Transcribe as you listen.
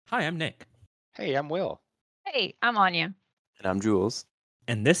Hi, I'm Nick, Hey, I'm Will. Hey, I'm Anya. And I'm Jules.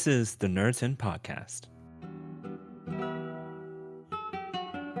 and this is the Nerds In Podcast.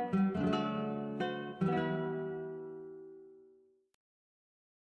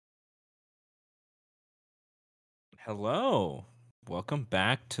 Hello, welcome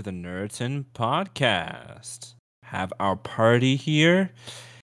back to the Nerds In Podcast. Have our party here,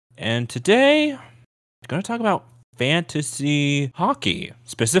 and today we're going to talk about fantasy hockey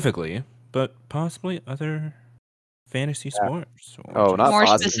specifically, but possibly other fantasy sports. Oh, not More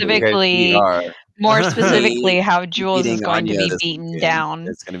possibly. specifically- We are More specifically, how Jules is beating going to Anya be this beaten weekend. down.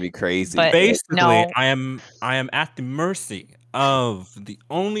 It's going to be crazy. But Basically, no. I am at the mercy of the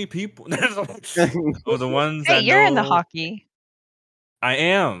only people of the ones Hey, that you're in the know hockey. I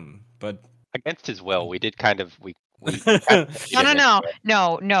am, but Against his will, we did kind of we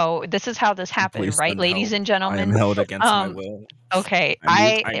No. This is how this happened, Please right, send ladies help. and gentlemen? I am held against my will. Okay,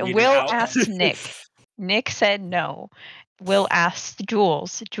 I need Will out. asked Nick. Nick said no. Will asked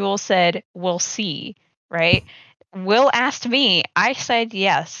Jules. Jules said, we'll see, right? Will asked me. I said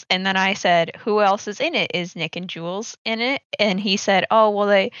yes. And then I said, who else is in it? Is Nick and Jules in it? And he said, oh,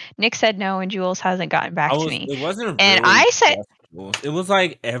 well, Nick said no, and Jules hasn't gotten back to me. It wasn't And really I said, just Jules. It was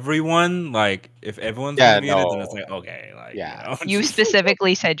like everyone. Like if everyone's gonna be in it, then it's like okay, like Yeah. you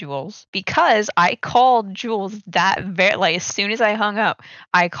specifically said Jules because I called Jules as soon as I hung up,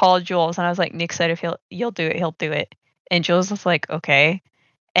 I called Jules and I was like, Nick said if you'll do it, he'll do it. And Jules was like, okay.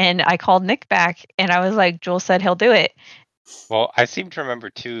 And I called Nick back and I was like, Jules said he'll do it. Well, I seem to remember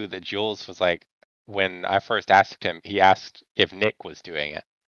too that Jules was like, when I first asked him, he asked if Nick was doing it.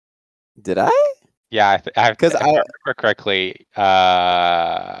 Did I? Yeah, if I 'Cause I- remember correctly,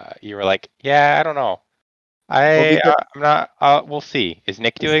 you were like, yeah, I don't know. I'm not. We'll see. Is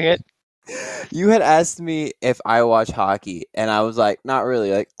Nick doing it? You had asked me if I watch hockey, and I was like, not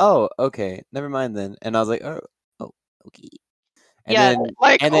really. Like, oh, okay, never mind then. And I was like, oh, okay. And Yeah, then,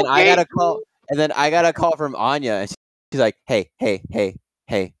 Like, and then I okay. got a call. And then I got a call from Anya, and she's like, hey.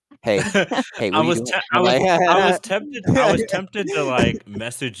 Hey, I what are was you doing? I I'm was like- I was tempted. I was tempted to like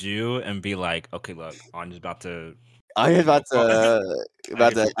message you and be like, okay, look, Anya's about to. Anya's about to ask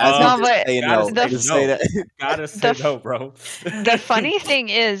No, me to but say no. gotta Just say say no. that. Gotta say The no, bro. The funny thing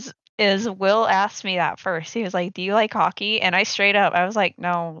is Will asked me that first. He was like, "Do you like hockey?" And I straight up, I was like,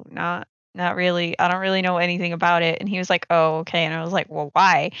 "No, not really. I don't really know anything about it." And he was like, "Oh, okay." And I was like, "Well,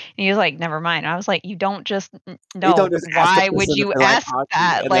 why?" And he was like, "Never mind." And I was like, "You don't just know. don't just ask the Why would person you if they like ask hockey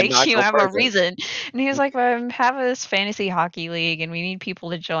that? and then Like not you go have a further." reason." And he was like, "Well, I'm having this fantasy hockey league, and we need people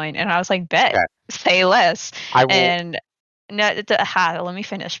to join." And I was like, "Bet, Okay. say less." I will. And no, let me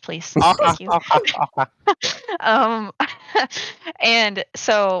finish, please. Thank you. And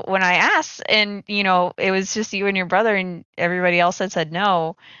so when I asked, and it was just you and your brother, and everybody else had said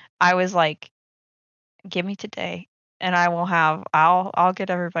no, I was like, give me today, and I'll get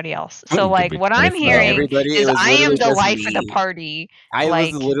everybody else. So Give like me what I'm 24 hearing Everybody, it is was I am literally the just life of the me. party. I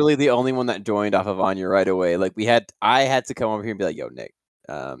like, was literally the only one that joined off of Anya right away. Like I had to come over here and be like, "Yo, Nick."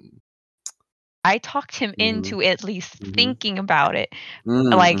 I talked him into at least Mhm. thinking about it.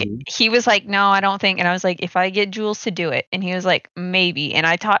 Mhm. Like he was like, no, I don't think. And I was like, if I get Jules to do it, and he was like, maybe. And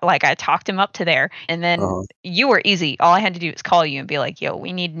I talked him up to there, and then you were easy. All I had to do was call you and be like, yo,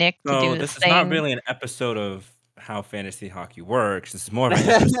 we need Nick to do this this is thing. not really an episode of how fantasy hockey works. This is more of an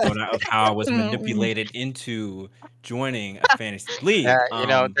episode of how I was manipulated into joining a fantasy league.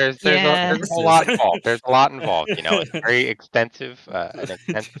 There's Yeah. a lot involved. There's a lot involved. It's very extensive, an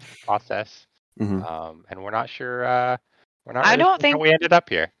extensive process. Mhm. And we're not sure. We're not. I Really don't sure think how we ended up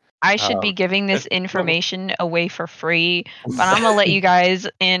here. I should be giving this information away for free, but I'm gonna let you guys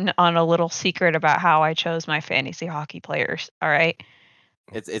in on a little secret about how I chose my fantasy hockey players. All right.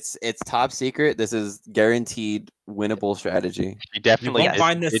 It's top secret. This is guaranteed winnable strategy. You definitely won't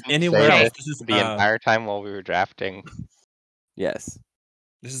find this didn't anywhere say else. this This is the entire time while we were drafting. Yes.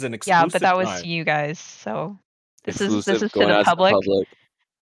 This is an exclusive. Yeah, but that was time. you guys. So this Exclusive is to going the out public to the public.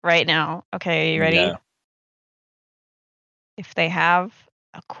 right now. Okay, you ready? Yeah. If they have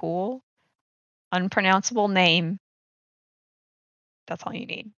a cool, unpronounceable name, that's all you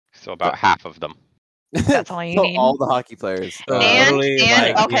need. So about half of them. That's all you need. All the hockey players. So and literally,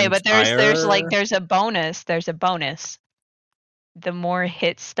 like, okay, the but there's entire- a bonus. There's a bonus. The more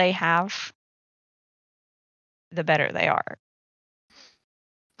hits they have, the better they are.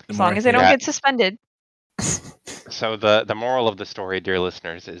 As long as they don't get suspended. So the moral of the story, dear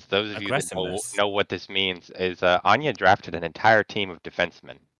listeners, is those of you that Aggressiveness. know what this means is Anya drafted an entire team of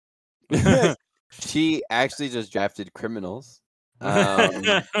defensemen. She actually just drafted criminals. My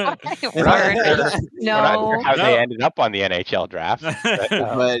We're not word. sure. We're not sure No. how they No. ended up on the NHL draft. but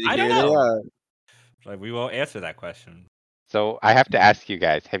I here don't they know. are. Like, we will answer that question. So I have to ask you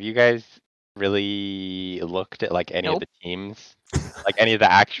guys: have you guys really looked at like any of Nope. the teams, like any of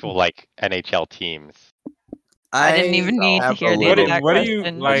the actual like NHL teams? I didn't even need to have hear a the What end do, of that what do you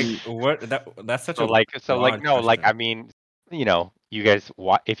question. like? What that's such So a like, broad no, like I question. mean, you guys,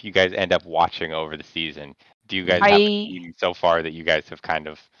 if you guys end up watching over the season, do you guys have a I team so far that you guys have kind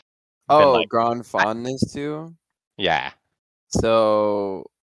of been Oh, like, grown fondness too. yeah, So,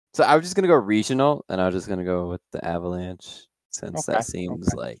 I was just gonna go regional, and I was just gonna go with the Avalanche since okay, that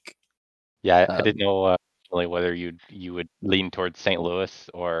seems like yeah, I um, didn't know really whether you would lean towards St. Louis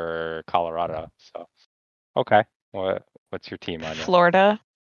or Colorado. So okay, what's your team, Anya? Florida,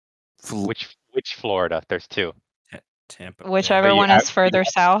 Which Florida? There's two. Tampa whichever So Bay. you one have, is further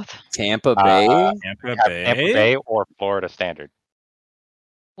south. Tampa uh, Bay. Tampa have Tampa Bay. Bay or Florida Standard.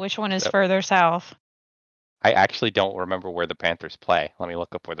 Which one is So further south? I actually don't remember where the Panthers play. Let me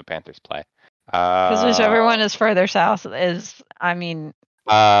look up where the Panthers play. Because whichever one is further south is, I mean,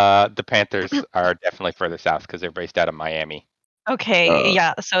 The Panthers are definitely further south because they're based out of Miami. okay,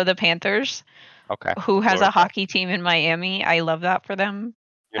 yeah. So the Panthers, Okay. who has a Florida. hockey team in Miami, I love that for them.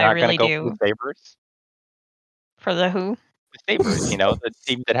 You're I not gonna really go for do. the Sabres? For the who? The Sabres, the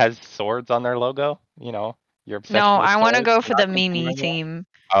team that has swords on their logo. Your No, obsession with I want to swords. go You're for not the gonna team Mimi anyone? team.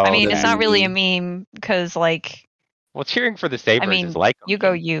 I Oh, mean, The it's not really a Mimi. meme because, like, well, cheering for the I Sabres is mean, like a you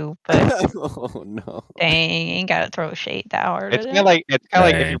go meme. you, but Oh no. dang, ain't gotta throw shade that hard It's at kind of it. like if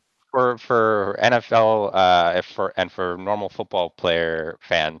Right. you for NFL for normal football player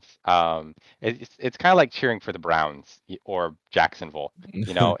fans, it's kind of like cheering for the Browns or Jacksonville. Did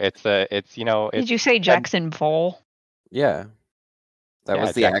you say and Jacksonville? Yeah, that yeah,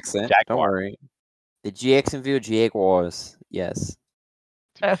 was the Jacksonville accent. Don't Jaguar. worry. The Jacksonville Jaguars. Yes.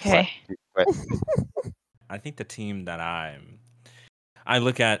 What? Okay. What? I think the team that I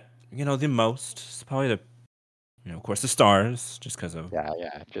look at, the most is probably of course, the Stars, just because of Yeah,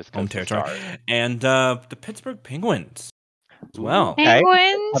 just home because the territory, Stars. and the Pittsburgh Penguins as well. Okay, a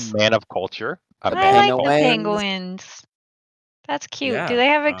Penguins? man of culture. A The I man of like the culture. Penguins. penguins. That's cute. Do Yeah. they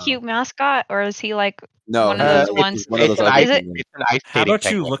have a cute mascot, or is he like No, one of he's those like ones? one of those It's an ugly Is ice it? penguins. it's an ice How skating about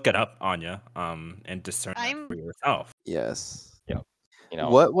you penguin. look it up, Anya, and discern that I'm for yourself? Yes. Yep.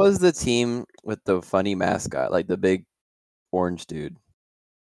 What was the team with the funny mascot, like the big orange dude?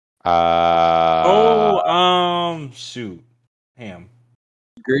 Shoot, Ham.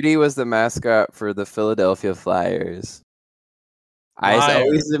 Gritty was the mascot for the Philadelphia Flyers. I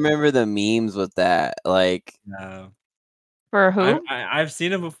always Flyers. remember the memes with that. Like, No. for who? I've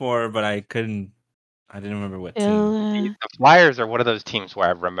seen it before, but I didn't remember what team. Phil- the Flyers are one of those teams where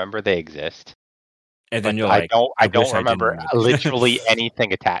I remember they exist, And then but you're I like, don't I I don't wish I didn't remember remember. literally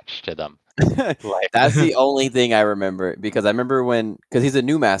anything attached to them. Like that's the only thing I remember because I remember because he's a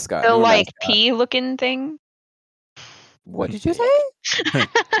new mascot. The Newer like mascot. pea looking thing. What did you say?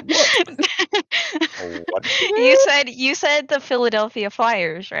 what? You said the Philadelphia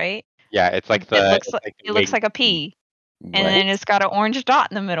Flyers, right? Yeah, it's like It the looks like the it looks wing. like a pea, and What? then it's got an orange dot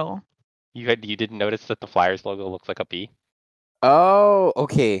in the middle. You didn't notice that the Flyers logo looks like a bee? Oh,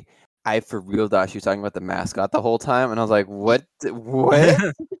 okay. I for real thought she was talking about the mascot the whole time, and I was like, "What? What?"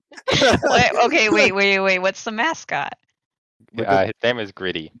 Wait, okay, wait. What's the mascot? Look at His name is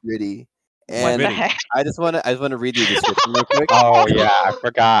Gritty. Gritty. What the And heck? I just want to read the description real quick. Oh yeah, I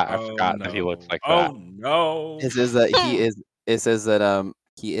forgot Oh that he looks no! like that. Oh no! It says that It says that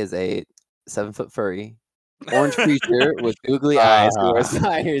he is a 7-foot furry, orange creature with googly eyes who wears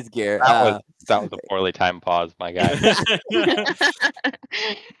Flyers gear. That was a poorly timed pause, my guy.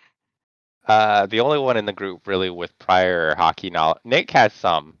 The only one in the group really with prior hockey knowledge. Nick has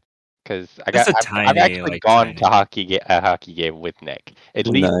some, because Just a I've tiny, actually like, gone tiny. to a hockey game with Nick. At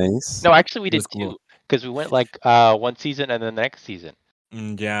least Nice. no, actually we It was did cool. two, because we went like one season and then the next season.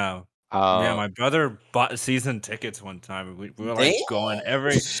 Yeah. Yeah, my brother bought season tickets one time. We were like going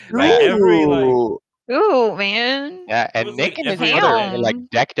every Ooh. Ooh, man. Yeah, It and was, Nick like, and his every brother other were like Damn.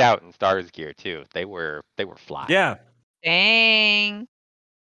 decked out in Stars gear too. They were fly. Yeah. Dang.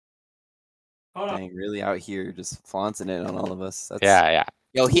 Hold on. Dang, really out here just flaunting it on all of us. That's Yeah.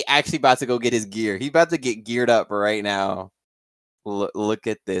 Yo, he actually about to go get his gear. He's about to get geared up right now. Look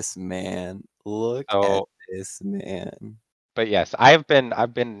at this man. Look at So, this man. but yes, I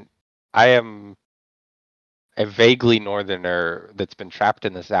am a vaguely northerner that's been trapped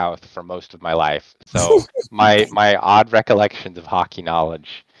in the South for most of my life. So my odd recollections of hockey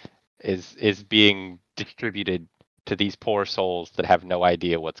knowledge is being distributed to these poor souls that have no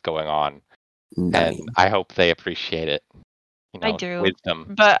idea what's going on. Nice. And I hope they appreciate it. I do.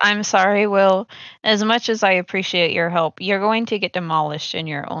 wisdom. But I'm sorry, Will. As much as I appreciate your help, you're going to get demolished in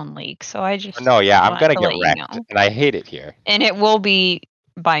your own league. So I just No, yeah, I'm want gonna to get let you wrecked, know. and I hate it here. And it will be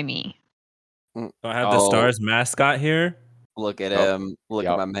by me. So I have the Oh, Stars mascot here. look at Oh, him. Look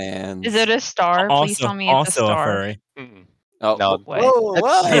yep. at my man. Is it a star? Please tell me it's a Also a star. furry. Mm-mm. Oh, No, What? whoa.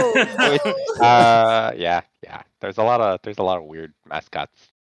 yeah. There's a lot of weird mascots.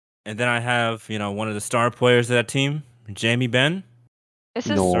 And then I have, one of the star players of that team, Jamie Benn, This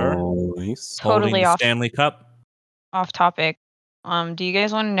is Sir. Nice. holding totally the off Stanley Cup. topic. Do you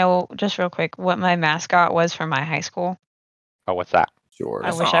guys want to know just real quick what my mascot was for my high school? Oh, what's that? Sure. I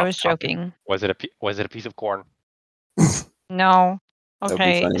That's wish not I off was topic. joking. Was it a piece of corn? No. That would be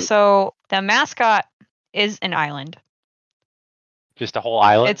Okay, funny. so the mascot is an island. Just a whole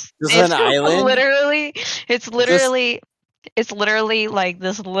island? Just an island? It's literally like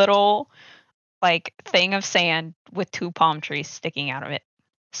this little like thing of sand with two palm trees sticking out of it.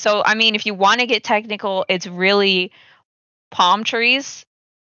 So I mean, if you want to get technical, it's really palm trees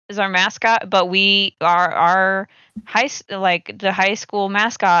is our mascot, but our the high school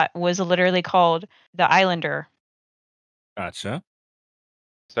mascot was literally called the Islander. Gotcha.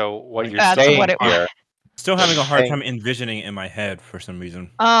 So what you're That's saying what it was. here? Still having a hard Saying- time envisioning it in my head for some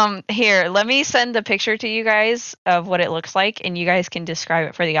reason. Here, let me send the picture to you guys of what it looks like, and you guys can describe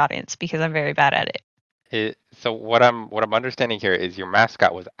it for the audience because I'm very bad at it. So what I'm understanding here is your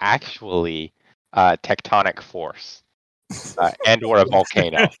mascot was actually tectonic force and or a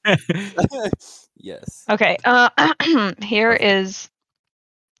volcano. Yes. Okay, here is.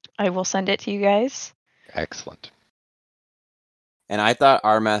 I will send it to you guys. Excellent. Oh, And I thought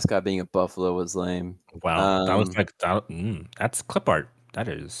our mascot being a buffalo was lame. Wow, that was like that's clip art. That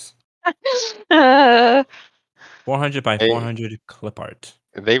is Uh, 400 by Hey. 400 clip art.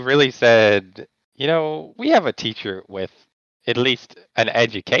 They really said, we have a teacher with at least an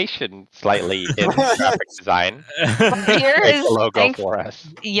education slightly in graphic design. Here Make is the logo thank- for us.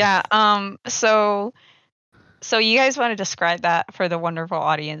 Yeah. So you guys want to describe that for the wonderful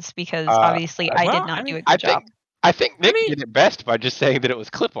audience because obviously I well, did not I do a mean, good job. I think Nick mean- did it best by just saying that it was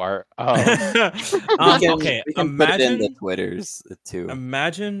clip art. Okay, we can put it in the imagine Twitters too.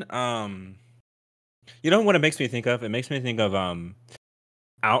 Imagine, you know what it makes me think of? It makes me think of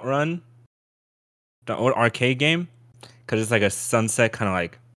Outrun, the old arcade game, because it's like a sunset kind of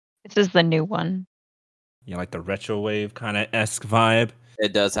like This is the new one. like the retro wave kind of esque vibe.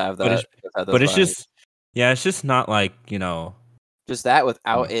 It does have that. But it's, It does have those but it's vibes. just it's just not like just that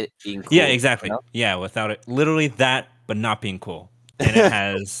without it being cool. yeah, exactly. you know? Yeah, without it, literally that, but not being cool. And it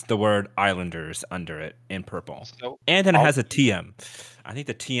has the word Islanders under it in purple, So and then it I'll- has a TM. I think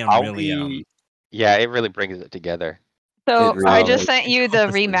the TM I'll really yeah, it really brings it together. So It really I just is. sent you the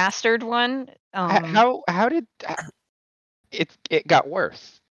Encompasses. remastered one. How did it got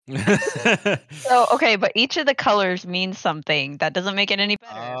worse? So okay, but each of the colors means something. That doesn't make it any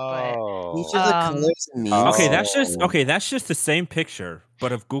better. Each of the colors means Okay, Oh. that's just the same picture,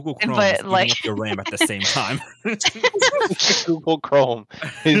 but of Google Chrome But, is eating like- up your RAM at the same time. Google Chrome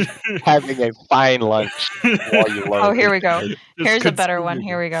is having a fine lunch while you load. Oh, here we go. Just Here's a better one. consuming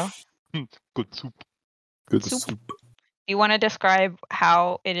Here we go. Good soup. good soup. You want to describe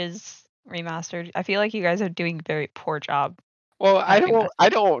how it is remastered? I feel like you guys are doing a very poor job. Well, I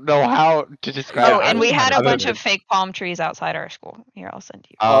don't know how to describe. Oh, it. and we had a Other bunch than- of fake palm trees outside our school. Here, I'll send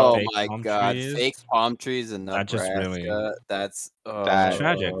you. Oh Fake my palm god, trees. fake palm trees in That just Nebraska. really- That's That-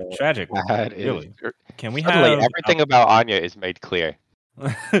 Tragic. That is Really. Can we suddenly have everything about Anya is made clear.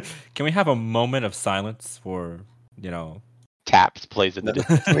 Can we have a moment of silence for Taps plays in the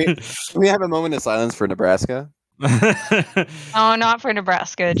distance. Can we have a moment of silence for Nebraska? Oh, not for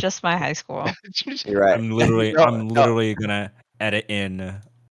Nebraska, just my high school. You're right. I'm literally No. gonna edit in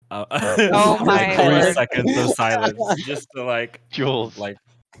Oh my 3 lord. seconds of silence just to Jules.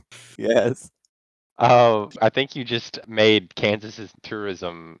 Yes. I think you just made Kansas's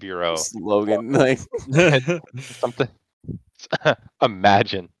tourism bureau Slogan like something.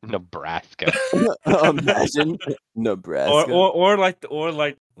 Imagine Nebraska. imagine Nebraska. or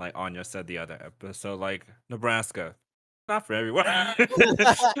like Anya said the other episode, like Nebraska, not for everyone.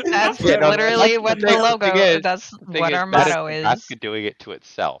 That's Yeah, no, literally that's what the the thing- logo. thing is- That's thing what is, our that motto is. Nebraska doing it to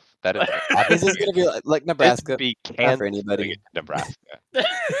itself. That is This is gonna be like Nebraska. This would be not Kansas for anybody. doing it to Nebraska.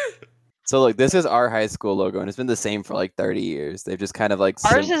 So look, this is our high school logo, and it's been the same for like 30 years. They've just kind of like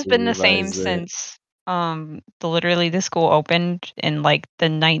Ours has simply been the same revised it. since the school opened in like the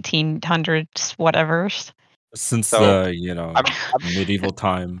 1900s, whatever's. Since So, the medieval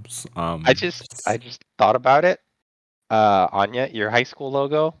times. I just thought about it. Anya, your high school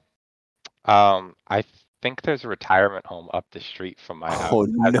logo. I think there's a retirement home up the street from my house. Oh,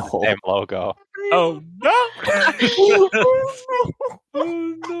 It has the no. same logo. Oh no!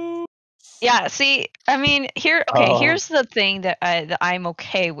 Oh no! Yeah, see, I mean, Oh. here's the thing that I'm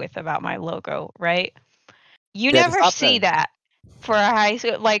okay with about my logo, right? You Yeah, never stop see there. that for a high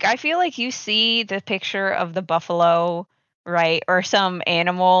school. Like, I feel like you see the picture of the buffalo, right, or some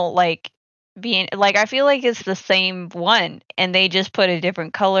animal, like being like, I feel like it's the same one, and they just put a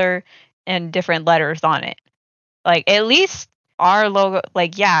different color and different letters on it. Like, at least our logo,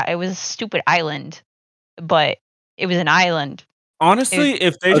 like, yeah, it was a stupid island, but it was an island. Honestly,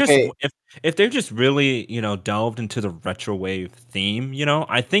 if they Okay. if they just really delved into the retro wave theme,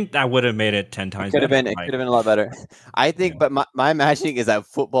 I think that would have made it 10 times Could have better. been. It Like, could have been a lot better. I think, Yeah. but my imagining is at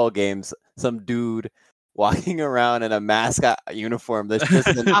football games, some dude walking around in a mascot uniform that's just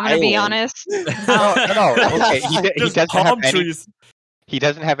an I'm gonna be island. honest. No. Okay. He just doesn't have palm any. trees. He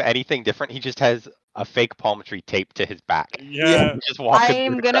doesn't have anything different. He just has a fake palm tree taped to his back. Yeah, He's just walking through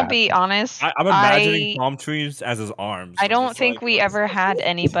I'm the gonna grass. be honest. I'm imagining palm trees as his arms. I I'm don't just think like, we ever had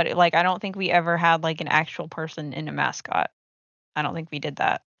anybody like I don't think we ever had like an actual person in a mascot. I don't think we did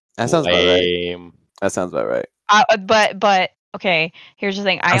that. That sounds about right. Lame. That sounds about right. But okay, here's the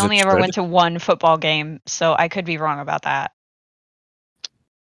thing. I As it only ever went should. to one football game, so I could be wrong about that.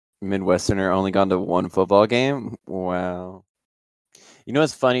 Midwesterner only gone to one football game. Wow. You know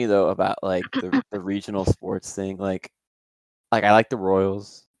what's funny though about like the regional sports thing? Like I like the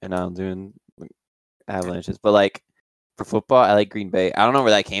Royals, and I'm doing like, Avalanches, but like for football, I like Green Bay. I don't know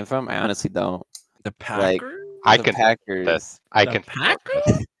where that came from. I honestly don't. The Like Packers. I the can support Packers. this. I The can support this.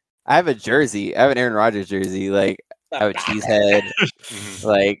 Packers. I have a jersey. I have an Aaron Rodgers jersey. Like I have a cheesehead. Mhm.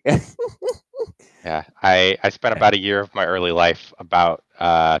 Like Yeah, I spent about a year of my early life about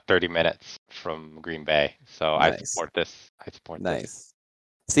 30 minutes from Green Bay, so I Nice. support this. I support this. nice.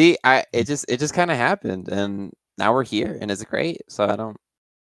 See, it just kind of happened, and now we're here, and it's great. So I don't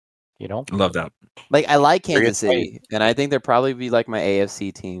You know, Love that. like. I like Bring it Kansas City, and I think they'll probably be like my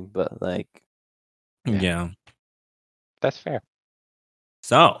AFC team. But like, Yeah. that's fair.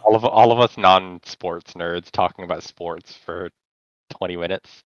 So All of us non-sports nerds talking about sports for 20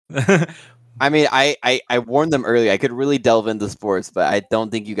 minutes. I mean, I warned them early. I could really delve into sports, but I don't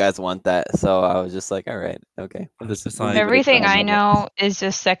think you guys want that. So I was just like, all right, okay. I was just we'll like- leave it at Everything that I level. know is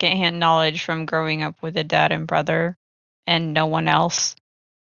just secondhand knowledge from growing up with a dad and brother and no one else.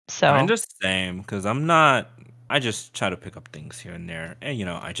 So kind of same because I'm not. I just try to pick up things here and there, and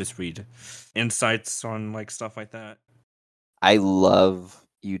I just read insights on like stuff like that. I love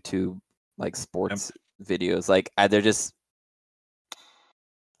YouTube like sports videos. Like they're just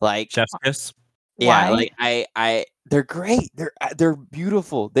like Chef's kiss. yeah, why? like I they're great. They're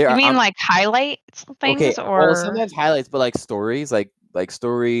beautiful. They You are. mean like highlights things Okay, or well, sometimes highlights, but like stories, like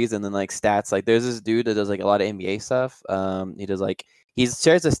stories, and then like stats. Like there's this dude that does like a lot of NBA stuff. He does like he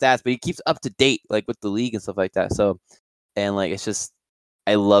shares the stats, but he keeps up to date like with the league and stuff like that. So, and like it's just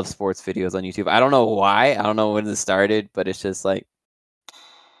I love sports videos on YouTube. I don't know why. I don't know when it started, but it's just like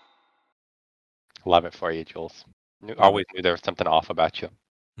Love it for you, Jules. Always knew there was something off about you.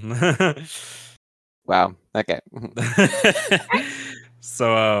 wow. Okay.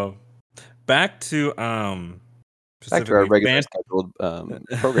 So back to Back to our specifically regular scheduled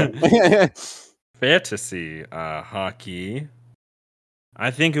program. fantasy hockey.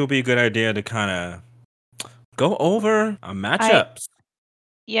 I think it would be a good idea to kind of go over matchups.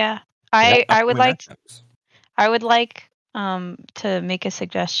 yeah. I would upcoming like matchups. I would like to make a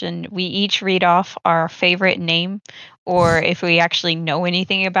suggestion. We each read off our favorite name, or if we actually know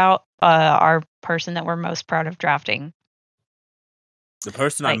anything about our person that we're most proud of drafting. The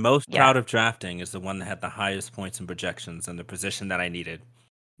person Like, I'm most yeah. proud of drafting is the one that had the highest points and projections and the position that I needed.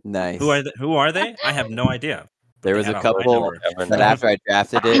 Nice. Who are they? I have no idea. But There they was had a high couple number. Never that know. after I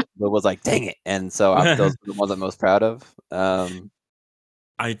drafted it, but was like, dang it. And so those were the ones I'm most proud of.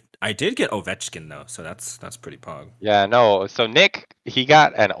 I did get Ovechkin though, so that's pretty pog. Yeah, no. So Nick, he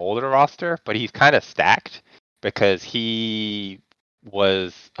got an older roster, but he's kind of stacked because he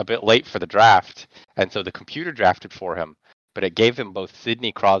was a bit late for the draft, and so the computer drafted for him, but it gave him both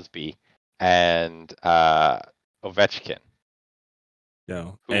Sidney Crosby and Ovechkin.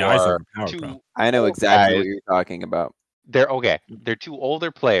 No, Who AI's are overpowered, bro. two I know old exactly what guys. you're talking about. They're okay. They're two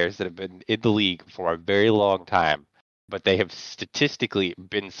older players that have been in the league for a very long time, but they have statistically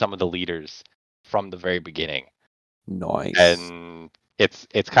been some of the leaders from the very beginning. Nice. And it's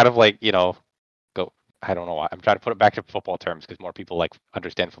kind of like, go. I don't know why. I'm trying to put it back to football terms because more people like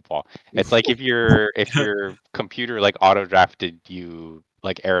understand football. It's like if your computer like auto drafted you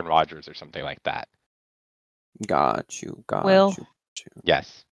like Aaron Rodgers or something like that. Got you. Will, you.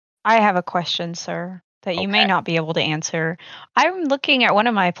 Yes. I have a question, sir. that you may Okay. not be able to answer. I'm looking at one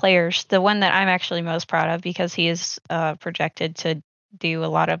of my players, the one that I'm actually most proud of because he is projected to do a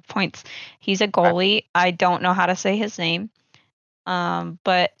lot of points. He's a goalie. I don't know how to say his name. But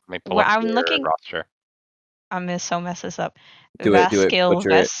Let me pull up I'm your looking. roster. I'm gonna so mess this up. Do it. Butcher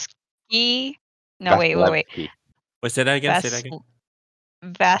it. Vasilevsky. No, wait. Vasilevsky. Wait, say that again. Say that again.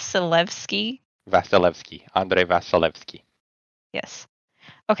 Vasilevsky. Vasilevsky. Andrei Vasilevsky. Yes.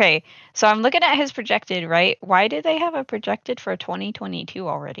 Okay, so I'm looking at his projected, right? Why do they have a projected for 2022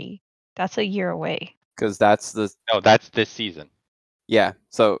 already? That's a year away. Because that's the No, that's this season. yeah.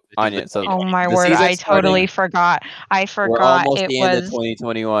 So This is Anya. the So 2020. Oh my the word, season's I totally starting. forgot. I We're forgot almost it the end of was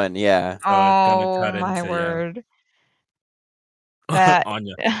 2021. Yeah. So it's gonna Oh cut my into word. That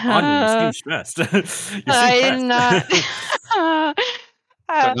Anya. Anya, you seem stressed. You seem I'm not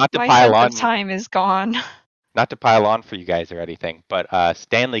So not to my pile sense of on, time is gone. not to pile on for you guys or anything, but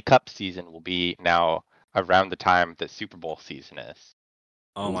Stanley Cup season will be now around the time that Super Bowl season is.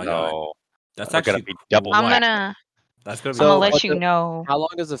 Oh my So god. That's we're gonna actually be cool. double I'm whacked. gonna That's gonna be I'm gonna So, let but you know. how long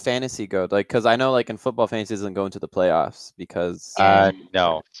does the fantasy go? Like, because I know, like in football, fantasy doesn't go into the playoffs because Yeah.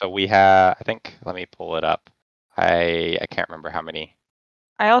 No. So we have, I think, let me pull it up. I can't remember how many.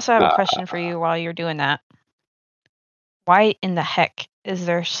 I also have a Uh, question for you while you're doing that. Why in the heck is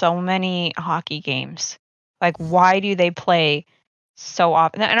there so many hockey games? Like, why do they play so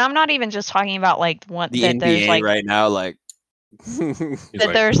often? And I'm not even just talking about like one the that there's NBA like right now, like He's that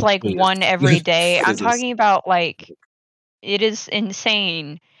like, there's like "What is one this?" every day. What I'm is this? talking about like it is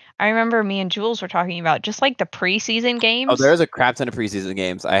insane. I remember me and Jules were talking about just like the preseason games. oh, there's a crap ton of preseason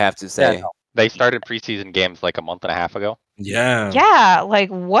games. I have to say. no. They started preseason games like a month and a half ago. Yeah. Yeah, like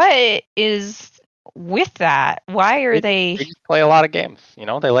what is with that? Why are They just play a lot of games. You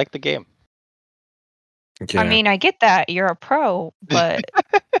know, they like the game. I mean, I get that you're a pro, but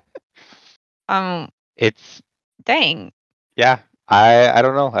It's dang. yeah. I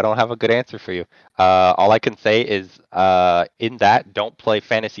don't know. I don't have a good answer for you. All I can say is in that don't play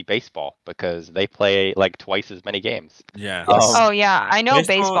fantasy baseball because they play like twice as many games. Yeah. Yes. Oh yeah, I know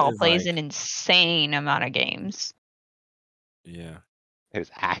baseball is plays like- an insane amount of games. Yeah. It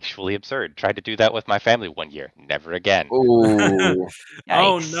was actually absurd. Tried to do that with my family one year. Never again. Ooh. Oh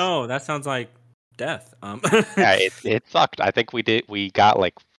Yikes. no, that sounds like death. Yeah, it sucked. I think we got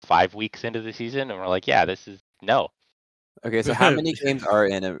like 5 weeks into the season and we're like, yeah, this is no. Okay, so how many games are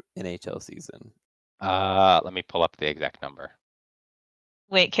in an NHL season? Let me pull up the exact number.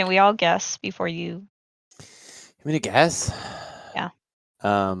 Wait, can we all guess before you? I'm gonna guess. Yeah.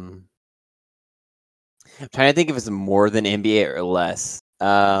 I'm trying to think if it's more than NBA or less.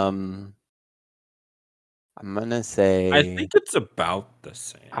 I'm gonna say. I think it's about the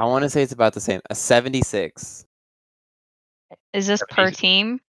same. I want to say it's about the same. A 76. Is this per 76.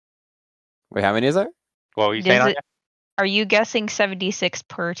 team? Wait, how many is there? What were you Does saying? it- Anya? Are you guessing 76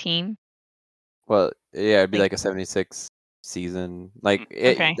 per team? Well, yeah, it'd be Like- like a 76 season. Like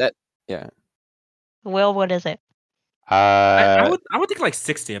Okay. that. Yeah. Will, what is it? I would think like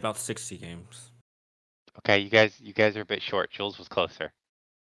 60, about 60 games. Okay, you guys are a bit short. Jules was closer.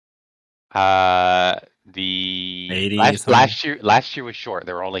 The 80 last year was short.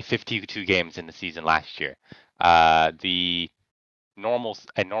 There were only 52 games in the season last year. The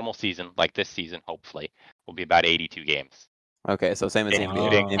normal season like this season hopefully will be about 82 games. Okay, so same as And NBA.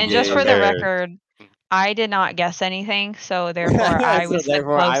 including- And NBA just for is the like- record, I did not guess anything, so therefore I So was the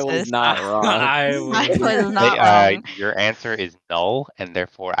therefore I was closest. not wrong. I was They- not wrong. your answer is null, and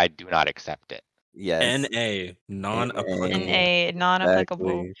therefore I do not accept it. Yes. NA, non-applicable. An A, non-applicable.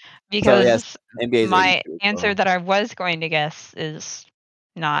 Exactly. Because yes, NBA is my 82 as answer well. that I was going to guess is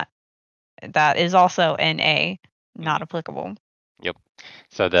not. That is also an A, not applicable. Yep.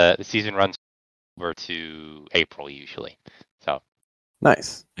 So the season runs over to April usually. So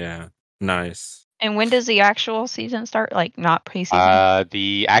Nice. Yeah. Nice. And when does the actual season start? Like not preseason?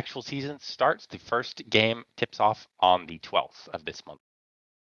 the actual season starts. The first game tips off on the 12th of this month.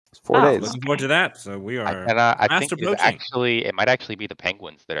 It's 4 Oh, days. Looking forward to that. So we are And I fast think approaching. it might actually be the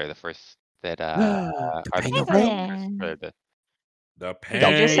Penguins that are the first that The are the Penguins? first for the The Did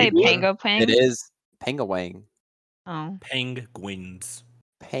you just say Penguins. Pango Pang? It is Penguin. Oh, Penguins.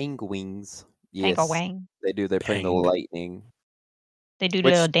 Penguins. Yes. Pango Wang. They do. They're playing the Peng. Lightning. They do the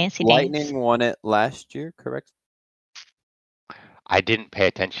Which little dancey Lightning dance. won it last year, correct? I didn't pay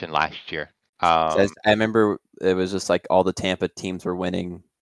attention last year. I remember it was just like all the Tampa teams were winning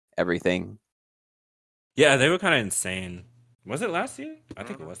everything. Yeah, they were kind of insane. Was it last year? I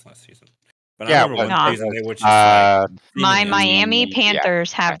think it was last season. But Yeah, I remember it one was. season they were just My like Miami yeah.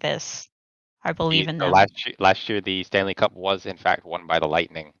 Panthers have this. I believe in So them. last year, the Stanley Cup was in fact won by the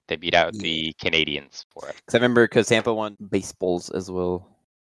Lightning. They beat out Yeah. the Canadians for it. Because I remember Tampa won baseballs as well.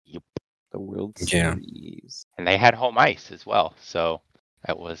 Yep. The World Yeah. Series. And they had home ice as well, so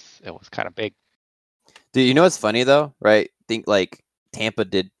it was kind of big. Dude, you know what's funny though, right? Think like Tampa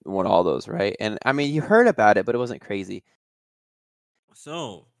did won all those, right? And I mean, you heard about it, but it wasn't crazy.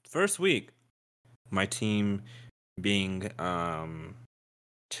 So, first week, my team being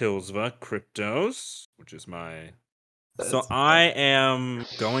Tilsva Cryptos, which is my. So That's I am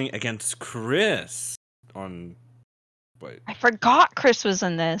going against Chris on. Wait, I forgot Chris was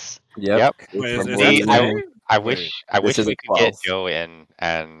in this. Yep. wait, From is what that you today? know. I Wait. wish is we a could get 12. Joe in,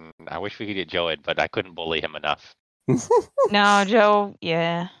 and I wish we could get Joe in, but I couldn't bully him enough. No, Joe.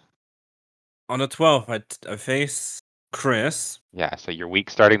 Yeah. On the 12th, I face Chris. Yeah, so your week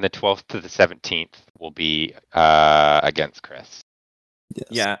starting the 12th to the 17th will be against Chris. Yes.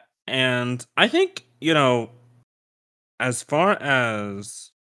 Yeah, and I think, as far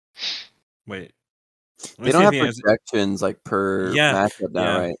as. Wait. let me They don't see if have he has- projections like per Yeah, matchup now,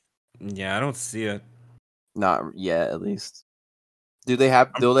 yeah. right? Yeah, I don't see it. Not yet, at least. Do they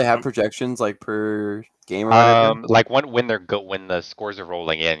have projections like per game or whatever? Like when the scores are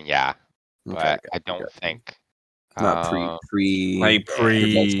rolling in, yeah. Okay, But I gotcha. don't think Not pre Like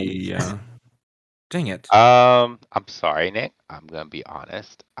projections. yeah. Dang it. I'm sorry, Nick. I'm gonna be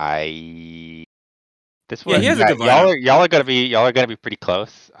honest. This Yeah, one, he has a good lineup. y'all are gonna be pretty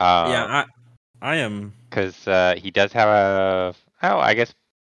close. Yeah, I am. because he does have I guess,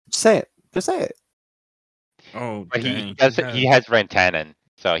 Just say it. Just say it. Oh, but dang. he has Rantanen,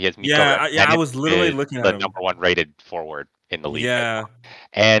 so he has Mikko Yeah, I Rantanen, was literally is looking at the him. number one rated forward in the league right Yeah. now.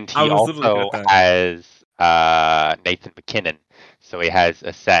 And I he was literally looking also at that. has Nathan McKinnon, so he has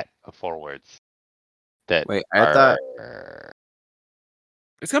a set of forwards that Wait, I thought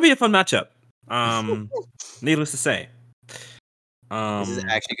It's gonna be a fun matchup. Needless to say. this is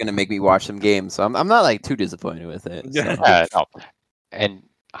actually gonna make me watch some games, so I'm not like too disappointed with it. Yeah. So. no. And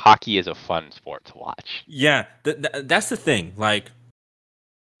hockey is a fun sport to watch. Yeah, that's the thing. Like,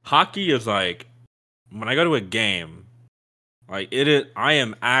 hockey is like when I go to a game, like it is. I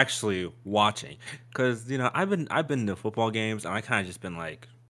am actually watching because I've been to football games and I kind of just been like,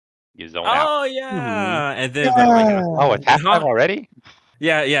 You zone out. oh yeah, and then Oh, it's halftime already?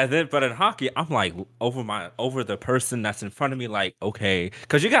 yeah. Then but in hockey, I'm like over the person that's in front of me, like okay,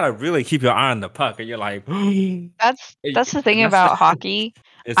 because you gotta really keep your eye on the puck, and you're like, That's the thing that's about hockey.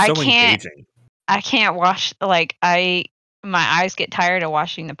 It's I so can't- engaging. I can't watch my eyes get tired of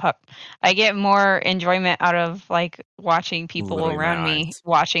watching the puck. I get more enjoyment out of like watching people Literally my around me eyes.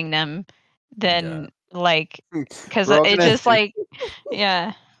 watching them than because We're all it's gonna- just like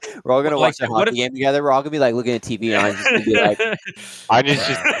yeah. We're all gonna Like, watch a what hockey if- game together. We're all gonna be like looking at TV, and I'm just gonna be like I'm just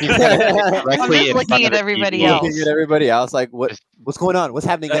he's gonna sit I'm directly just in looking front at of the everybody TV. else. looking at everybody else, like Just- what's going on? What's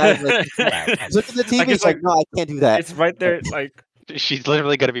happening, guys? Like, just look at the TV. Like, It's like, no, I can't do that. it's right there. Like, She's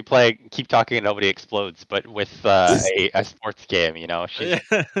literally gonna be playing Keep Talking and Nobody Explodes, but with a sports game. She's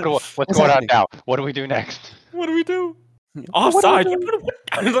what's going on happening? now? What do we do next? what do we do? What do we Offside. do?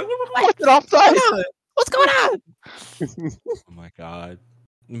 I was like, what? What's it offside? What's going on? Oh my god.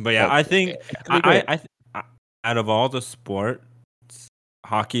 But yeah, I think It's gonna be great. I out of all the sports,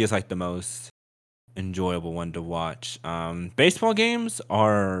 hockey is like the most enjoyable one to watch. Baseball games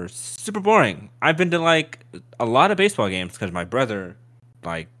are super boring. I've been to like a lot of baseball games because my brother,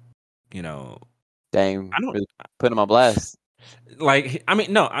 like, Dang, I don't- really put him on blast. like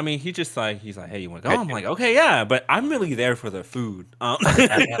he's just like he's like, hey, you want to go? I'm like, okay, yeah, but I'm really there for the food. Honestly,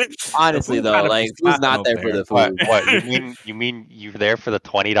 the food though, kind of like is who's slapping not over there for the What? food? What? You mean you're there for the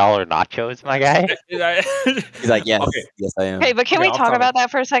 $20 nachos, my guy? He's like, yes, Okay. yes, I am. Okay, but can Okay, we I'll talk talk about that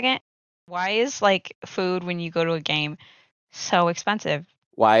for a second? Why is like food when you go to a game so expensive?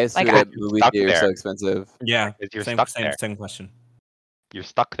 Why is Like, food I- at movie Stuck theater so there. expensive? Yeah, Because you're same stuck there. same question. You're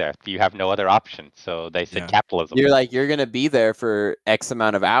stuck there. You have no other option. So they said Yeah. capitalism. You're gonna be there for X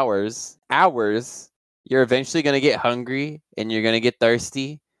amount of hours. You're eventually gonna get hungry and you're gonna get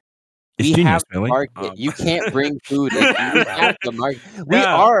thirsty. It's We genius, have the Billy. market. You can't bring food. Like, we have the market. We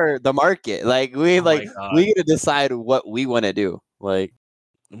Yeah. are the market. Like we Oh my we God. gotta decide what we want to do. Like,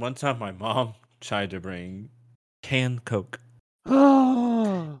 One time, my mom tried to bring canned Coke,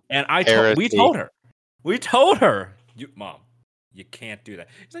 oh, and we Heresy. told her, Mom, you can't do that.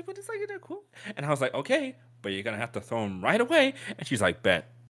 She's like, but it's like they're cool, and I was like, okay, but you're gonna have to throw them right away. And she's like, bet.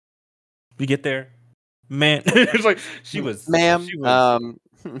 We get there, man. It's like she was, ma'am. she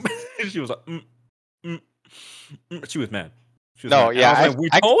was like, she was mad. She was No, mad. And yeah, I was like, we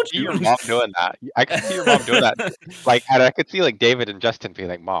I could told see you. your mom doing that. I could see your mom doing that. Like, and I could see like David and Justin being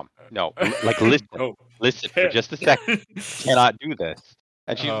like, "Mom, no, like listen, Oh, listen for just a second. Cannot do this."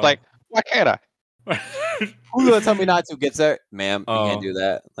 And she's Oh. like, "Why can't I?" Who's gonna tell me not to? Get there, ma'am. You can't Oh. do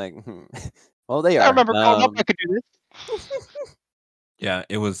that. Like, well, they I are. remember growing up, I could do this. Yeah,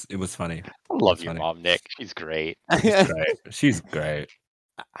 it was funny. I love It's your funny. mom, Nick. She's great. She's great. She's great.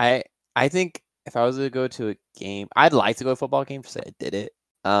 I think if I was to go to a game, I'd like to go to a football game. Just say I did it.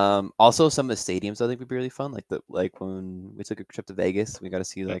 Also some of the stadiums I think would be really fun. Like when we took a trip to Vegas, we got to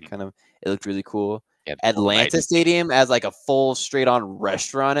see like Mhm. kind of it looked really cool. Yeah, the whole Atlanta night. Stadium has like a full straight on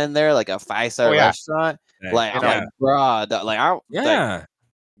restaurant in there, like a 5-star Oh, yeah. restaurant. Like I'm yeah. like, bruh, like like Yeah.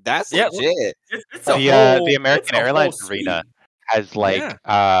 that's Yeah, legit. It's a The whole the American it's a whole Airlines suite. Arena has like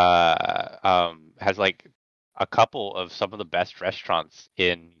Yeah. has like a couple of some of the best restaurants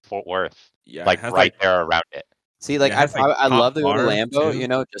in Fort Worth, Yeah, it like has right there around it. See, like it has, like, I top love to go to bars, Lambeau, too. you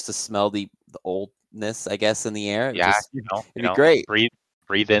know, just to smell the oldness, I guess, in the air. It would Yeah, just it'd be you know, great.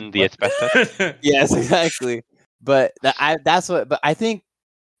 breathe in the asbestos. Yes, exactly. But that's what. But I think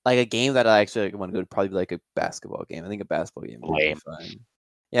like a game that I actually want to go to would probably be like a basketball game. I think a basketball game would be Lame. fun.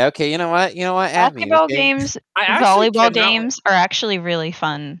 Yeah. Okay. You know what? At me. Basketball Okay? games, I actually volleyball cannot- games are actually really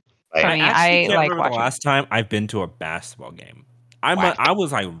fun for Like, me. I actually I can't like remember the watching. last time I've been to a basketball game. I Wow.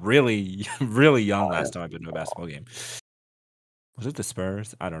 was like really, really young last time I've been to a basketball game. Was it the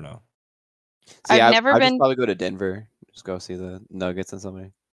Spurs? I don't know. See, I've never I'd just been. probably go to Denver. Just go see the Nuggets and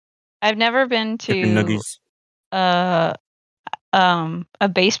something. I've never been Chicken to nuggies. a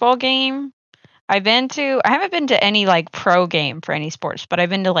baseball game. I haven't been to any like pro game for any sports, but I've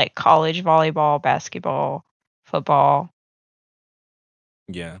been to like college volleyball, basketball, football.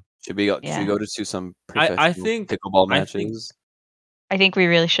 Yeah. Should we go? Should Yeah. we go to some I professional think- pickleball I think- matches? I think we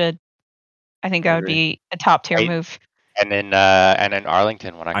really should. I think that would Agree. be a top tier Right. move. And in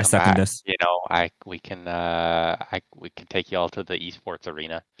Arlington when I come second back, this. you know, we can take you all to the esports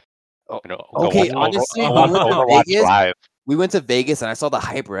arena. Oh, You know, okay, go honestly, watch we went to Overwatch Vegas. live. We went to Vegas and I saw the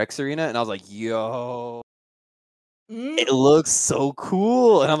HyperX Arena and I was like, yo, Mm. it looks so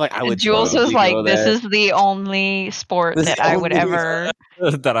cool. And I'm like, I would Jules totally was like, go "This there. is the only sport This is that the I would only- ever."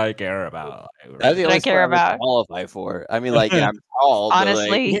 that I care about. That's the That I only care sport I would about. qualify for. I mean, like, yeah, I'm tall, Honestly,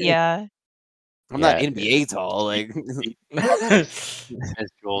 but like, yeah. I'm not Yeah. NBA tall. Like, As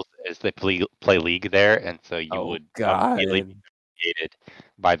Jules as they play league there, and so you oh would god, immediately be created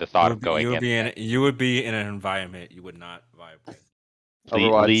by the thought of going in. You would be in an environment you would not vibe.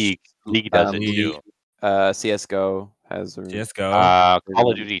 Overwatch, League does it League. too. CS:GO has a CS:GO.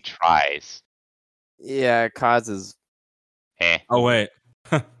 Call of Duty tries. yeah, CODs is. Oh wait,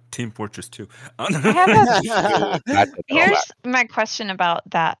 Team Fortress 2. I have a That's a throwback. Here's my question about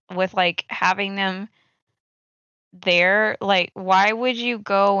that with like having them there. Like, why would you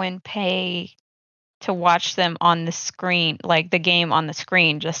go and pay to watch them on the screen, like the game on the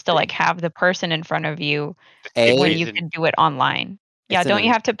screen, just to like have the person in front of you A, when you reason- can do it online? Yeah, It's don't an-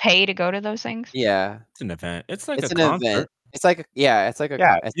 you have to pay to go to those things? Yeah, It's an event. It's like it's a an concert. event. It's like a Yeah,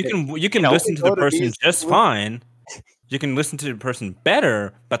 You can know, listen to go the to person these- just fine. You can listen to the person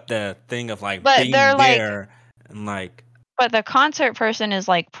better, but the thing of like But being they're, like- there and like But the concert person is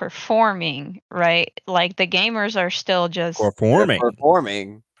like performing, right? Like the gamers are still just performing.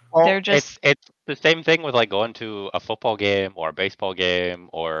 performing. Well, They're just- it's the same thing with like going to a football game or a baseball game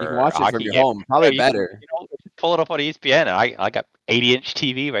or You can watch a it hockey from your game. home. Probably You can, better. you know, just pull it up on ESPN, and I got 80-inch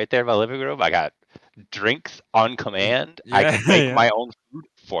TV right there in my living room. I got drinks on command. I can make Yeah. my own food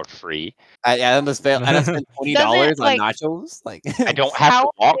for free. I don't spend $20 on like- nachos. Like, I don't have to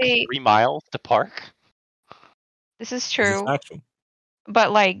How walk they- 3 miles to park. this is This is true. factual.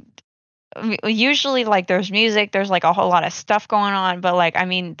 But like usually like there's music, there's like a whole lot of stuff going on, but like I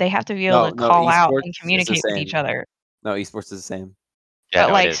mean they have to be able to call out esports and is the communicate with each same. other. No, esports is the same. Yeah, But no,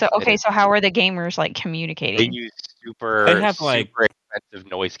 it like is, so it okay, is. so how are the gamers like They communicating? use super They have, like- super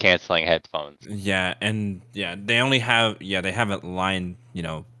expensive noise canceling headphones. Yeah, and they only have they have it LAN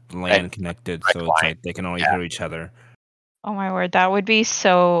connected, so it's line. like they can only Yeah. hear each other. Oh my word, that would be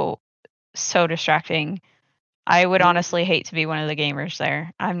so distracting. I would Mhm. honestly hate to be one of the gamers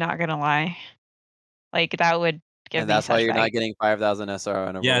there. I'm not gonna lie. Like that would give And me that's why such you're bad- not getting 5,000 SR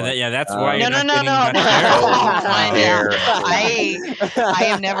on Overwatch. That's why No, you're no, not no, getting no, that no. chair. Come on now. Fair. I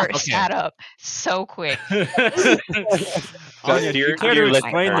am never Okay. sat up so quick. Anya, do you care to dear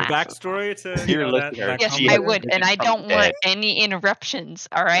explain the listener- backstory to Dear that listener, Yes, she I has would, and I become don't dead. want any interruptions.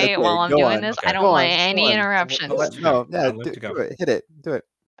 All right, Okay, while I'm go doing on. this, Okay. I don't Go want on, any go on. interruptions. I'll let you go. No, yeah, I'll let you go. do it. Hit it. Do it.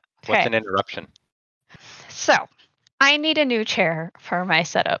 What's Okay, an interruption? so I need a new chair for my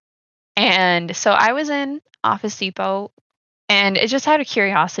setup, and so I was in Office Depot, And it just out of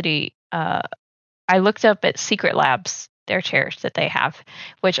curiosity, I looked up at Secret Labs, their chairs that they have,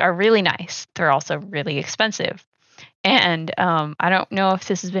 which are really nice. They're also really expensive. And I don't know if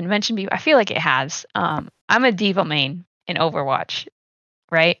this has been mentioned before. I feel like it has. I'm a diva main in Overwatch,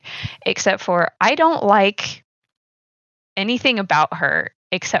 right? Except for I don't like anything about her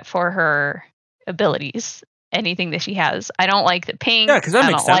except for her abilities. Anything that she has. I don't like the pink. Yeah, because that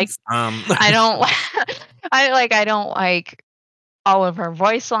I makes don't like sense. I don't I don't like all of her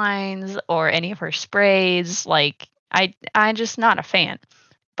voice lines or any of her sprays. Like I'm just not a fan.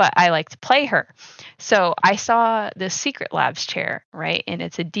 But I like to play her. So I saw the Secret Labs chair, right? And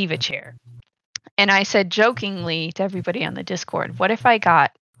it's a diva chair. And I said jokingly to everybody on the Discord, what if I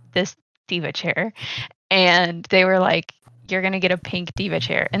got this diva chair? And they were like, you're going to get a pink diva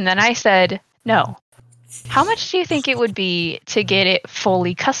chair. And then I said, no. How much do you think it would be to get it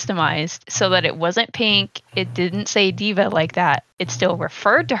fully customized so that it wasn't pink? It didn't say diva like that. It still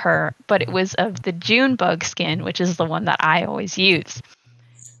referred to her, but it was of the Junebug skin, which is the one that I always use.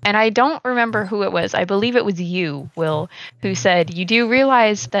 And I don't remember who it was. I believe it was you, Will, who said, you do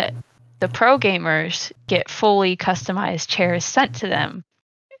realize that the pro gamers get fully customized chairs sent to them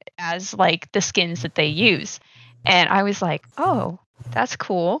as like the skins that they use. And I was like, oh, that's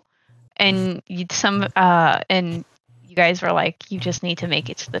cool. And you guys were like, you just need to make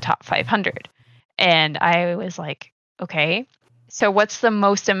it to the top 500. And I was like, okay. So what's the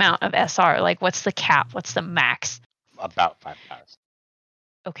most amount of SR? Like, what's the cap? What's the max? About 5,000.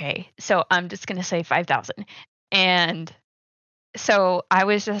 Okay, so I'm just going to say 5,000. And so I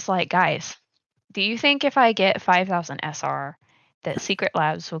was just like, guys, do you think if I get 5,000 SR that Secret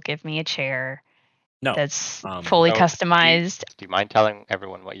Labs will give me a chair No. that's fully So, customized? Do you mind telling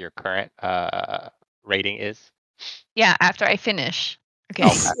everyone what your current rating is? Yeah, after I finish. Okay.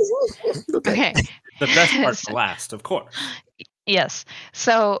 Okay. The best part for last, of course. Yes.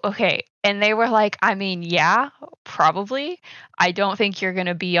 So, okay. And they were like, I mean, yeah, probably. I don't think you're going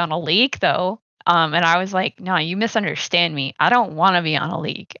to be on a league, though. And I was like, no, you misunderstand me. I don't want to be on a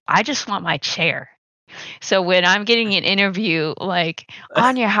league. I just want my chair. So when I'm getting an interview, like,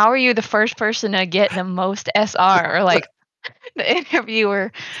 Anya, how are you the first person to get the most SR? Or like, the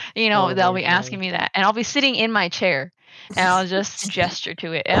interviewer, they'll be asking me that. And I'll be sitting in my chair and I'll just gesture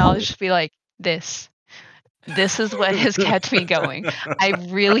to it. And I'll just be like, this. This is what has kept me going. I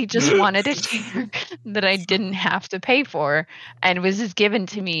really just wanted a chair that I didn't have to pay for and was just given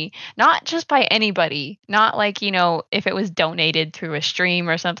to me, not just by anybody, not like, if it was donated through a stream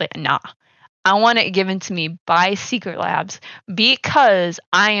or something. Nah. I want it given to me by Secret Labs because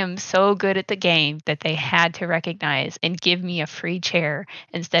I am so good at the game that they had to recognize and give me a free chair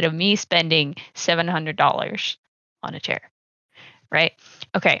instead of me spending $700 on a chair. Right?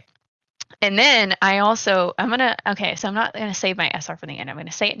 Okay. And then so I'm not going to save my SR for the end. I'm going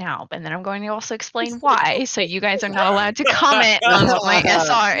to say it now, and then I'm going to also explain why. So you guys are not allowed to comment on what my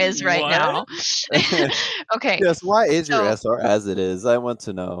SR is right now. Okay. Yes, why is your SR as it is? I want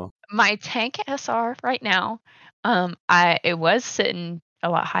to know. My tank SR right now, it was sitting a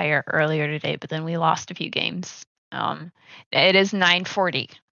lot higher earlier today, but then we lost a few games. It is 940.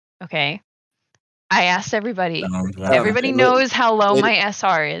 Okay. I asked everybody. Everybody knows how low my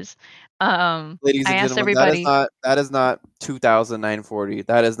SR is. Ladies I and asked gentlemen, everybody. that is not 2,940.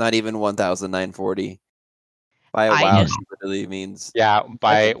 That is not even 1,940. By a while, she literally means. Yeah,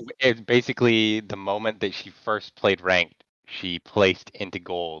 it's basically the moment that she first played ranked, she placed into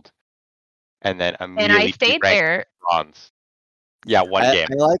gold, and then immediately and I stayed there. Bronze. Yeah, one game.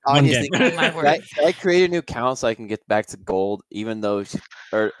 I like Anya's Oh my word. I create a new account so I can get back to gold, even though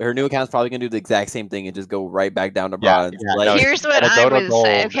her new account's probably gonna do the exact same thing and just go right back down to bronze. Yeah, like, no, here's what I was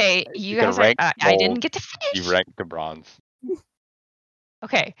saying. Okay, you guys are. I didn't get to finish. You ranked to bronze.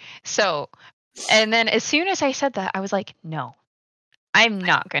 Okay, so, and then as soon as I said that, I was like, no, I'm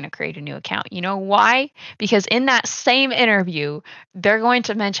not going to create a new account. You know why? Because in that same interview, they're going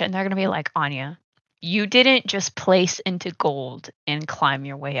to be like, Anya, you didn't just place into gold and climb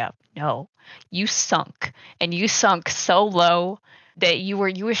your way up. No, you sunk, and you sunk so low that you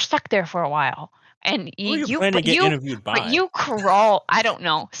were stuck there for a while. And you crawl. I don't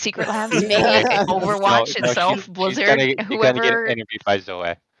know. Secret Labs, maybe Overwatch itself, Blizzard, whoever. Get interviewed by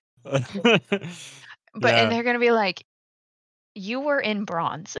Zoe. But and they're gonna be like, you were in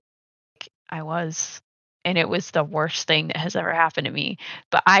bronze. I was, and it was the worst thing that has ever happened to me.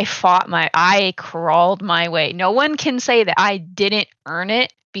 But I crawled my way. No one can say that I didn't earn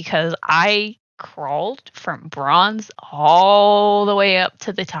it because I crawled from bronze all the way up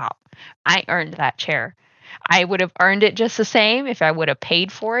to the top. I earned that chair. I would have earned it just the same if I would have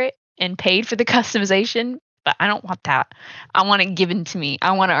paid for it and paid for the customization but I don't want that. I want it given to me.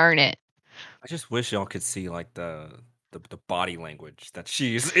 I want to earn it. I just wish y'all could see like the body language that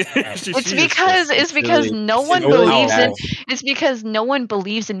she's. It's because no one really believes in. powerful. It's because no one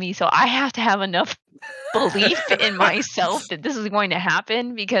believes in me, so I have to have enough belief in myself that this is going to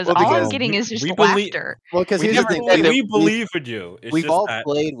happen. Because Well, all because I'm getting is just we believe- laughter. Well, because We here's the never thing. believe, that we believe in you. It's we've just all that.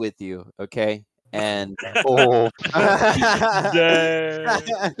 played with you, okay? And Oh, Dang.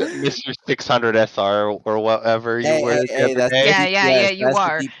 Mr. 600 SR or whatever you hey, were hey, the hey, other that's day. the Yeah, DPS. you That's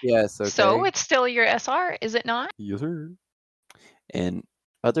are. the DPS, okay? So it's still your SR, is it not? Yes, sir. In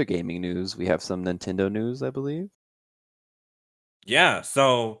other gaming news, we have some Nintendo news, I believe. Yeah.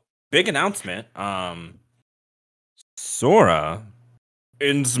 So big announcement. Sora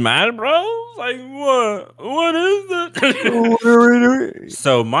in Smash Bros. Like what? What is that?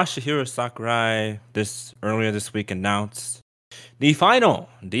 So Masahiro Sakurai earlier this week announced the final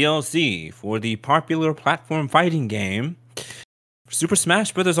DLC for the popular platform fighting game Super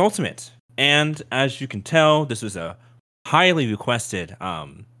Smash Bros. Ultimate. And as you can tell, this was a highly requested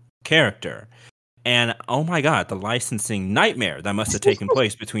character. And oh my god, the licensing nightmare that must have taken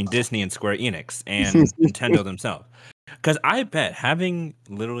place between Disney and Square Enix and Nintendo themselves. Because I bet having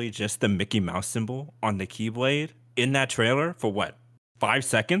literally just the Mickey Mouse symbol on the Keyblade in that trailer for what, 5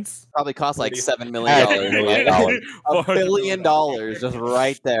 seconds? Probably cost like Maybe- $7 million. Like, $1 $1 $400 billion just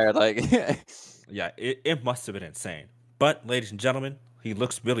right there. Like, Yeah, it must have been insane. But ladies and gentlemen, he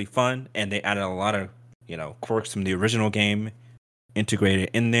looks really fun, and they added a lot of quirks from the original game integrated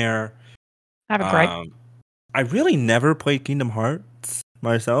in there. I have a gripe. I really never played Kingdom Hearts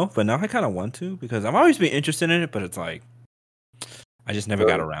myself, but now I kind of want to because I've always been interested in it. But it's like I just never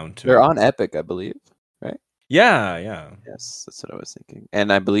got around to they're it. on Epic, I believe. Right? Yeah. Yes, that's what I was thinking.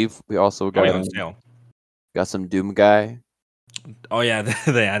 And I believe we also Going got on sale. some Doom guy Oh yeah,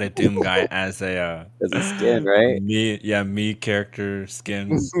 they added Doom Guy as a as a skin, right? me character skin.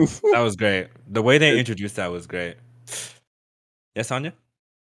 That was great. The way they introduced that was great. Yes, Anya?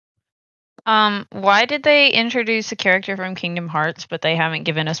 Why did they introduce a character from Kingdom Hearts, but they haven't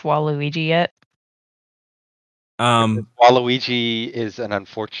given us Waluigi yet? Waluigi is an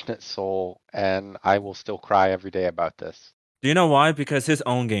unfortunate soul, and I will still cry every day about this. Do you know why? Because his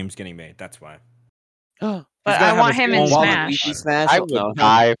own game's getting made. That's why. But gonna I have want his him in own Smash. Waluigi Smash. I would No.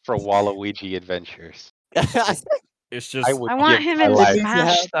 die for Waluigi adventures. It's just I would I want give him my in life.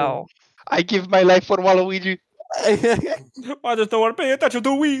 Smash though. I give my life for Waluigi. I just don't want to pay attention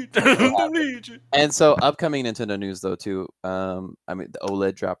to weed. Luigi. And so upcoming Nintendo news though too. I mean the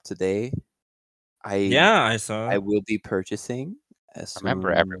OLED dropped today. I saw. I will be purchasing.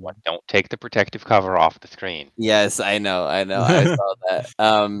 Remember, everyone, don't take the protective cover off the screen. Yes, I know. I saw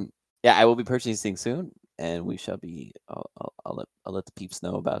that. Yeah, I will be purchasing soon, and we shall be. I'll let the peeps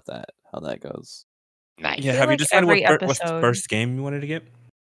know about that. How that goes. Nice. Yeah, feel have you like decided every what's the episode- first game you wanted to get?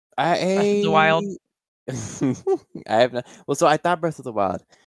 Breath of the Wild. I have not. Well, so I thought Breath of the Wild.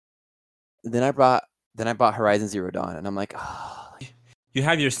 Then I bought Horizon Zero Dawn, and I'm like, oh, You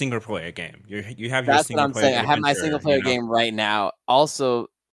have your single player game. You have your that's what single I'm player. saying. I have my adventure, single player you know? game right now. Also,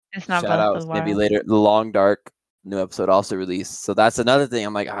 It's not shout Breath out of the maybe Wild. later. The Long Dark new episode also released, so that's another thing.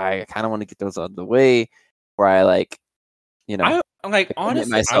 I'm like, I kind of want to get those out of the way, where I like, I like commit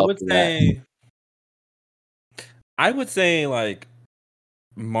honestly. myself to that. I would say like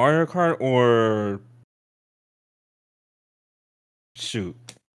Mario Kart or shoot.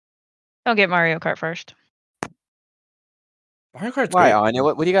 Don't get Mario Kart first. Mario Kart's Why, great. Anya?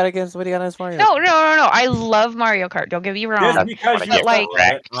 What do you got against Mario? No. I love Mario Kart. Don't get me wrong. Just because But you like-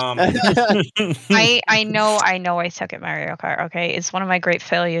 I know I suck at Mario Kart. Okay, it's one of my great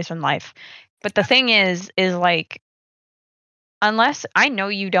failures in life. But the thing is like, unless I know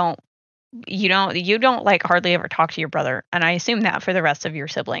you don't like hardly ever talk to your brother, and I assume that for the rest of your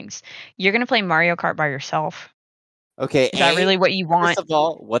siblings, you're gonna play Mario Kart by yourself. Okay, Is that really what you want? First of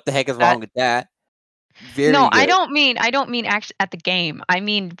all, what the heck is That- wrong with that? Very No, good. I don't mean actually at the game. I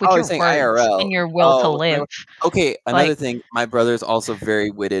mean with Oh, your you're saying words IRL. and your will to Oh, live. Okay, another Like- thing. My brother's also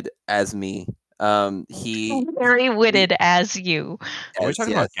very witted as me. He Very witted as you. Are we yes,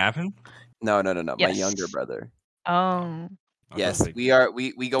 talking yes. about Gavin? No. My younger Yes. brother. Oh, Yes, we are.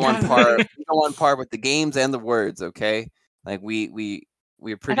 We go on par. We go on par with the games and the words. Okay, like we're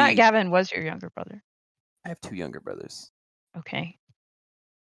I pretty. thought Gavin was your younger brother. I have two younger brothers. Okay.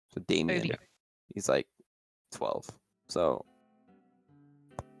 So Damien, you? he's like 12. So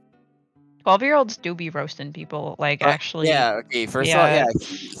 12-year-olds do be roasting people. Like actually, yeah. Okay. First of all, yeah,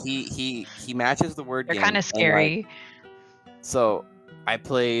 he matches the word they're game. kind of and, like, scary. so I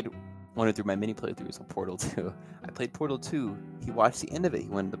played wanted through my mini playthroughs of Portal 2. I played Portal 2. He watched the end of it. He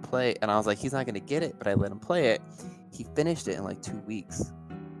wanted to play, and I was like, he's not gonna get it, but I let him play it. He finished it in like 2 weeks.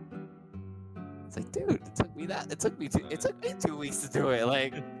 It's like, dude, it took me 2 weeks to do it.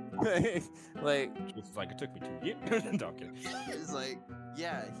 Like, It's like it took me 2 years. No, kidding. it's like,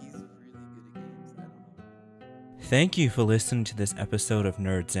 yeah, he's really good at games. I don't know. Thank you for listening to this episode of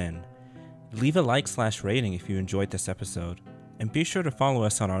Nerds In. Leave a like/rating if you enjoyed this episode, and be sure to follow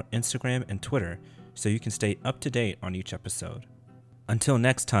us on our Instagram and Twitter so you can stay up to date on each episode. Until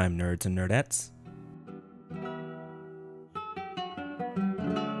next time, nerds and nerdettes,